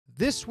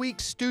This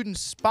week's Student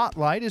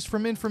Spotlight is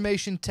from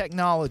Information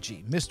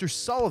Technology. Mr.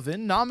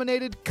 Sullivan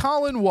nominated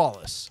Colin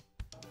Wallace.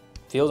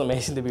 Feels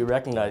amazing to be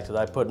recognized because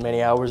I put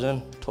many hours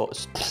in,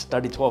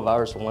 studied 12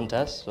 hours for one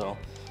test, so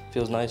it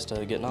feels nice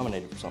to get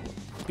nominated for something.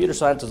 Computer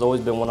science has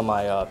always been one of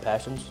my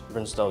passions ever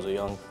since I was a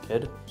young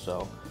kid,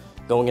 so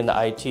going into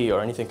IT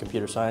or anything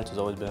computer science has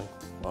always been,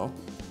 well,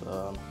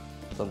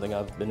 something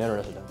I've been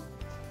interested in.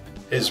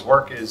 His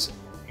work is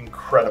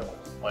incredible.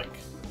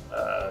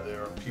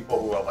 There are people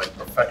who are like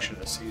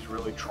perfectionists. He's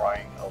really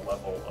trying a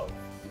level of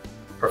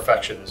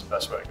perfection is the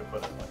best way I could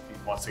put it. Like,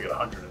 he wants to get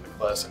 100 in the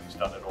class and he's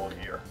done it all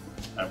year.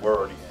 And we're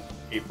already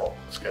in April.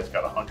 This guy's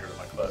got 100 in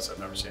my class. I've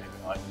never seen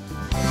anything like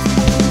it.